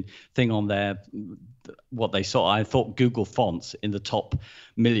interesting thing on there, what they saw. I thought Google Fonts in the top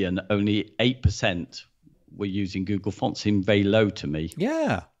million, only 8% were using Google Fonts. Seemed very low to me.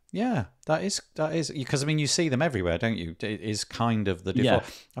 Yeah, that is because I mean you see them everywhere, don't you? It is kind of the default. Yeah.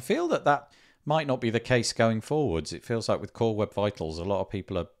 I feel that might not be the case going forwards. It feels like with Core Web Vitals, a lot of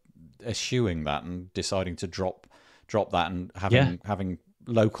people are eschewing that and deciding to drop that and having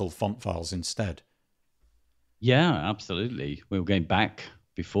local font files instead. Yeah, absolutely. We were going back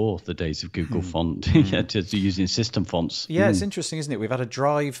before the days of Google Font to using system fonts. Yeah, it's interesting, isn't it? We've had a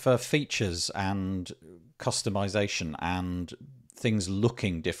drive for features and customization and things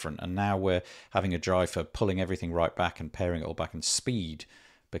looking different, and now we're having a drive for pulling everything right back and paring it all back, and speed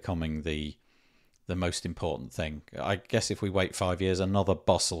becoming the most important thing. I guess if we wait 5 years, another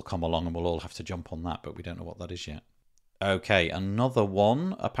bus will come along and we'll all have to jump on that, but we don't know what that is yet. Okay, another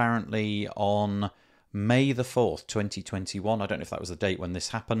one apparently on May the 4th, 2021. I don't know if that was the date when this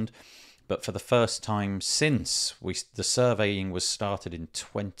happened, but for the first time since the surveying was started in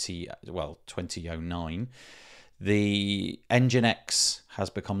 2009, the Nginx has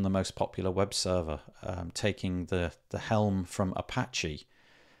become the most popular web server, taking the helm from Apache.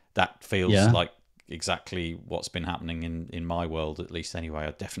 That feels like exactly what's been happening in my world, at least anyway.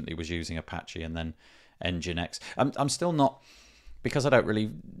 I definitely was using Apache and then Nginx. I'm still not, because I don't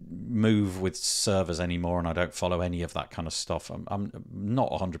really move with servers anymore and I don't follow any of that kind of stuff. I'm not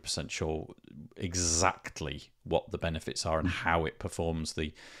 100% sure exactly what the benefits are and how it performs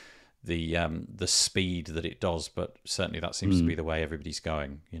the speed that it does, but certainly that seems to be the way everybody's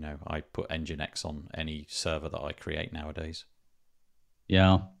going. You know, I put Nginx on any server that I create nowadays.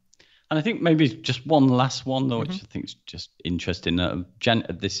 Yeah. And I think maybe just one last one, though, which I think is just interesting.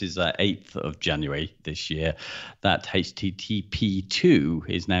 This is 8th of January this year, that HTTP2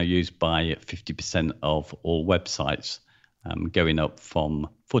 is now used by 50% of all websites, going up from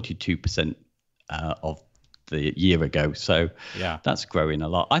 42% of the year ago. So that's growing a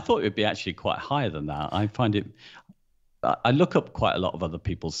lot. I thought it would be actually quite higher than that. I find it, I look up quite a lot of other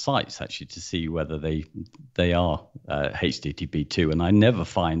people's sites actually to see whether they are HTTP2, and I never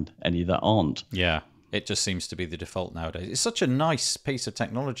find any that aren't. Yeah, it just seems to be the default nowadays. It's such a nice piece of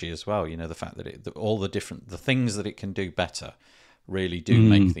technology as well, you know, the fact that all the things that it can do better really do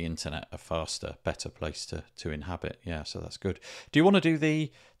make the internet a faster, better place to inhabit. Yeah, so that's good. Do you want to do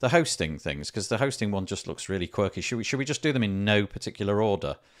the hosting things? Because the hosting one just looks really quirky. Should we just do them in no particular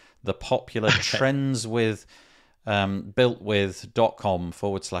order? The popular trends with built with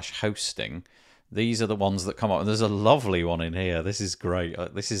 .com/hosting. These are the ones that come up. And there's a lovely one in here. This is great.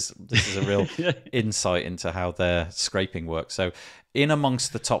 This is a real insight into how their scraping works. So in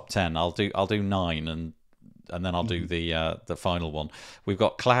amongst the top 10, I'll do 9 and then I'll do the final one. We've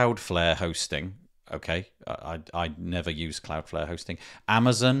got Cloudflare hosting. Okay, I never use Cloudflare hosting.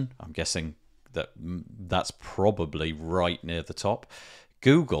 Amazon, I'm guessing that's probably right near the top.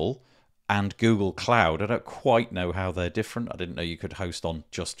 Google and Google Cloud. I don't quite know how they're different. I didn't know you could host on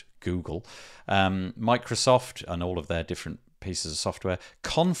just Google. Microsoft and all of their different pieces of software.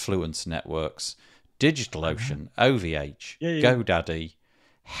 Confluence Networks, DigitalOcean, OVH, GoDaddy,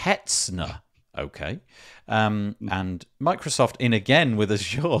 Hetzner. Okay. And Microsoft in again with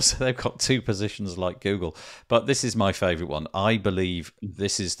Azure, so they've got 2 positions like Google. But this is my favorite one. I believe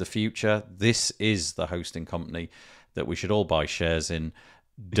this is the future. This is the hosting company that we should all buy shares in.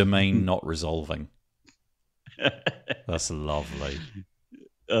 Domain not resolving. That's lovely.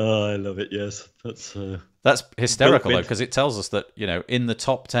 Oh, I love it. Yes, that's hysterical though, because it tells us that in the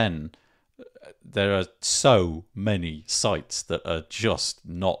top 10 there are so many sites that are just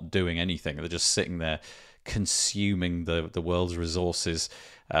not doing anything. They're just sitting there consuming the world's resources.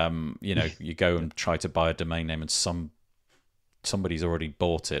 You go and try to buy a domain name and somebody's already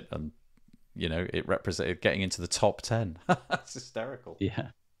bought it, and it represented getting into the top 10. That's hysterical. Yeah.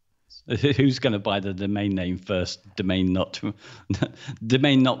 Who's going to buy the domain name first? Domain not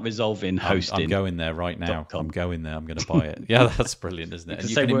resolving hosting. I'm going there right now. I'm going there. I'm going to buy it. Yeah, that's brilliant, isn't it? And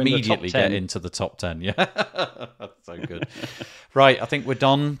you can immediately get into the top 10. Yeah, that's so good. Right, I think we're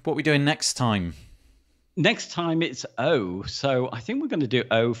done. What are we doing next time? Next time it's O. So I think we're going to do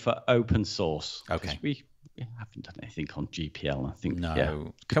O for open source. Okay. We haven't done anything on GPL. I think. No. Yeah,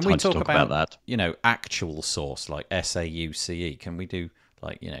 can we talk about that? Actual sauce like SAUCE? Can we do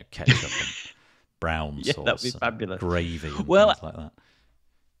ketchup and brown sauce? That'd be fabulous. Gravy and things like that.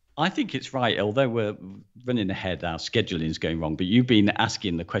 I think it's right. Although we're running ahead, our scheduling is going wrong. But you've been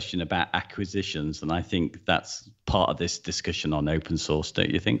asking the question about acquisitions, and I think that's part of this discussion on open source. Don't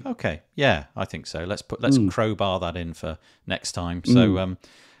you think? Okay. Yeah, I think so. Let's crowbar that in for next time. So,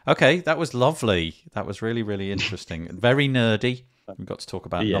 okay, that was lovely. That was really, really interesting. Very nerdy. We got to talk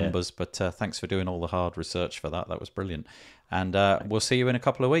about numbers, but thanks for doing all the hard research for that. That was brilliant. And we'll see you in a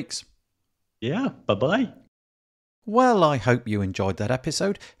couple of weeks. Yeah. Bye-bye. Well, I hope you enjoyed that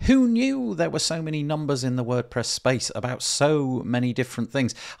episode. Who knew there were so many numbers in the WordPress space about so many different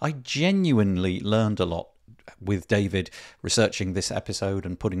things? I genuinely learned a lot with David researching this episode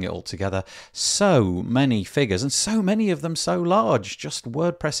and putting it all together. So many figures, and so many of them so large. Just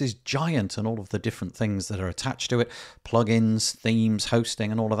WordPress is giant, and all of the different things that are attached to it, plugins, themes,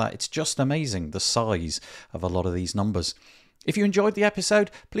 hosting, and all of that. It's just amazing, the size of a lot of these numbers. If you enjoyed the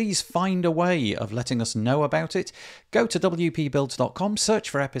episode, please find a way of letting us know about it. Go to wpbuilds.com, search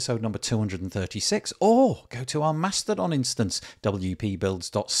for episode number 236, or go to our Mastodon instance,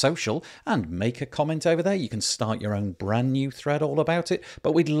 wpbuilds.social, and make a comment over there. You can start your own brand new thread all about it,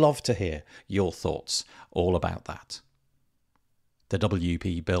 but we'd love to hear your thoughts all about that. The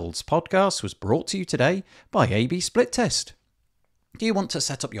WP Builds podcast was brought to you today by A/B Split Test. Do you want to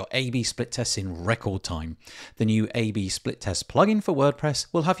set up your A/B split tests in record time? The new A/B split test plugin for WordPress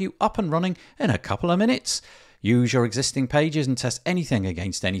will have you up and running in a couple of minutes. Use your existing pages and test anything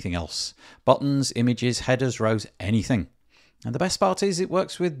against anything else. Buttons, images, headers, rows, anything. And the best part is it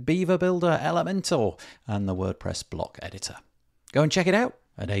works with Beaver Builder, Elementor, and the WordPress block editor. Go and check it out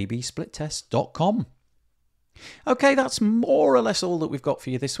at absplittest.com. Okay, that's more or less all that we've got for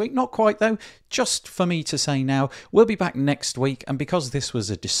you this week. Not quite, though. Just for me to say now, we'll be back next week. And because this was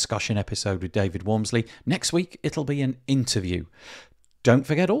a discussion episode with David Wormsley, next week it'll be an interview. Don't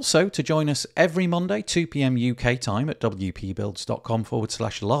forget also to join us every Monday, 2 p.m. UK time at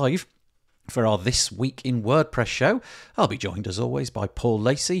wpbuilds.com/live. For our This Week in WordPress show, I'll be joined as always by Paul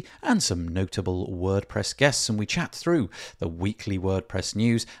Lacey and some notable WordPress guests, and we chat through the weekly WordPress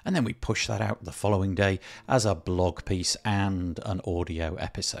news, and then we push that out the following day as a blog piece and an audio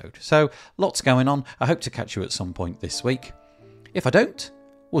episode. So lots going on. I hope to catch you at some point this week. If I don't,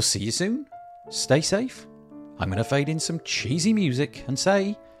 we'll see you soon. Stay safe. I'm going to fade in some cheesy music and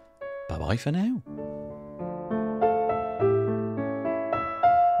say bye-bye for now.